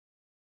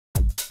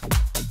Hey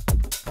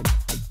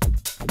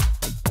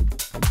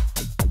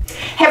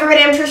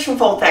everybody, I'm Trish from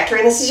Foldfactory,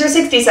 and this is your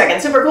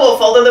 60-second super cool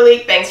fold of the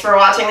week. Thanks for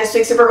watching. This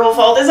week's super cool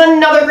fold is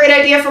another great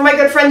idea from my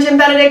good friend Jim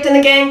Benedict and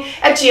the gang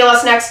at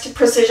GLS Next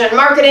Precision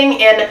Marketing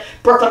in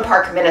Brooklyn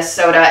Park,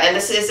 Minnesota. And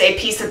this is a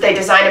piece that they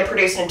designed and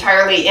produced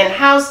entirely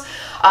in-house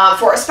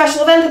for a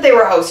special event that they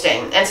were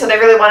hosting. And so they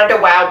really wanted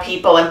to wow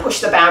people and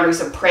push the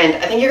boundaries of print.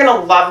 I think you're going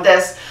to love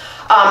this.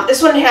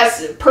 This one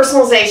has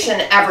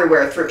personalization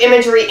everywhere through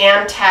imagery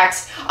and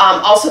text.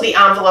 Also, the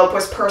envelope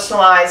was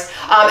personalized.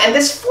 And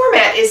this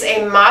format is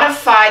a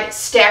modified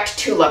stacked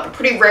tulip, a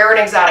pretty rare and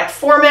exotic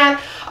format.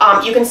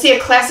 You can see a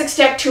classic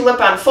stacked tulip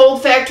on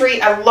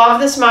Foldfactory. I love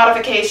this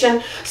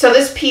modification. So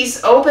this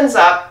piece opens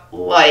up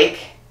like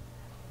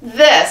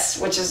this,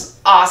 which is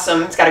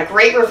awesome. It's got a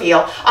great reveal.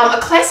 A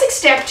classic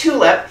stacked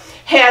tulip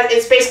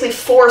is basically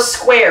 4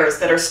 squares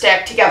that are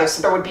stacked together.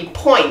 So there would be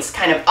points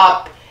kind of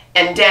up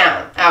and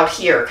down out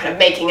here, kind of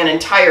making an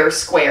entire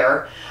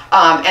square.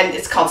 And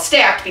it's called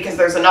stacked because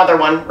there's another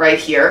one right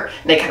here,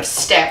 and they kind of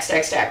stack.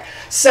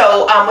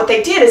 So what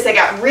they did is they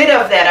got rid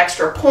of that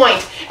extra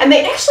point, and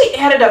they actually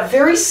added a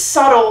very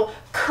subtle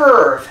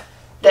curve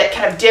that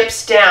kind of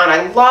dips down.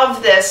 I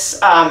love this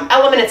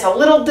element. It's a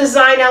little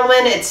design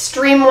element. It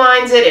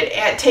streamlines it.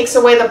 It takes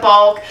away the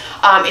bulk.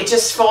 It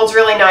just folds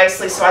really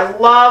nicely. So I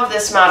love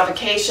this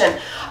modification.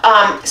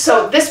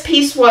 So this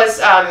piece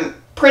was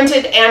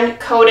printed and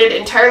coated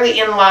entirely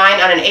in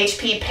line on an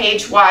HP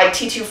page-wide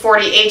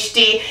T240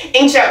 HD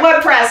inkjet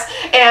web press,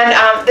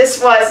 and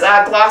this was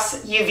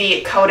gloss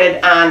UV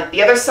coated on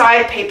the other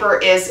side. Paper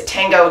is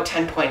Tango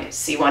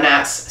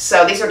 10.C1S.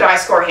 So these are die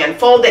score hand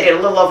fold. They did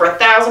a little over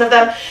 1,000 of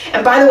them.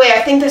 And by the way,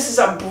 I think this is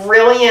a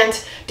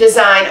brilliant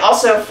design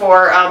also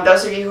for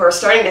those of you who are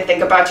starting to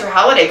think about your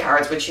holiday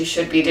cards, which you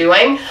should be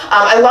doing.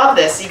 I love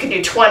this. You can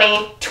do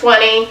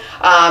 2020,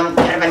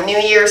 kind of a New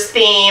Year's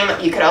theme.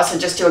 You could also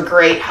just do a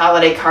great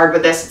holiday card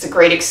with this. It's a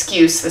great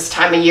excuse this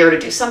time of year to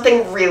do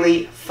something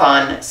really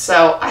fun.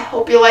 So I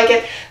hope you like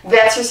it.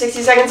 That's your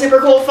 60-second super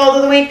cool fold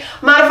of the week.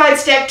 Modified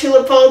stacked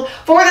tulip fold.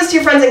 Forward this to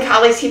your friends and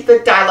colleagues. Keep the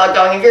dialogue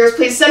going. And viewers,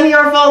 please send me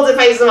your folds. If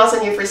I use them, I'll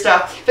send you free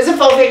stuff. Visit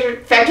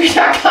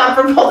foldfactory.com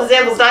for fold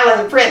examples, dialogue,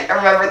 and print. And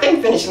remember,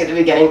 think finishing at the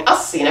beginning. I'll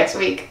see you next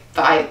week.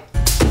 Bye.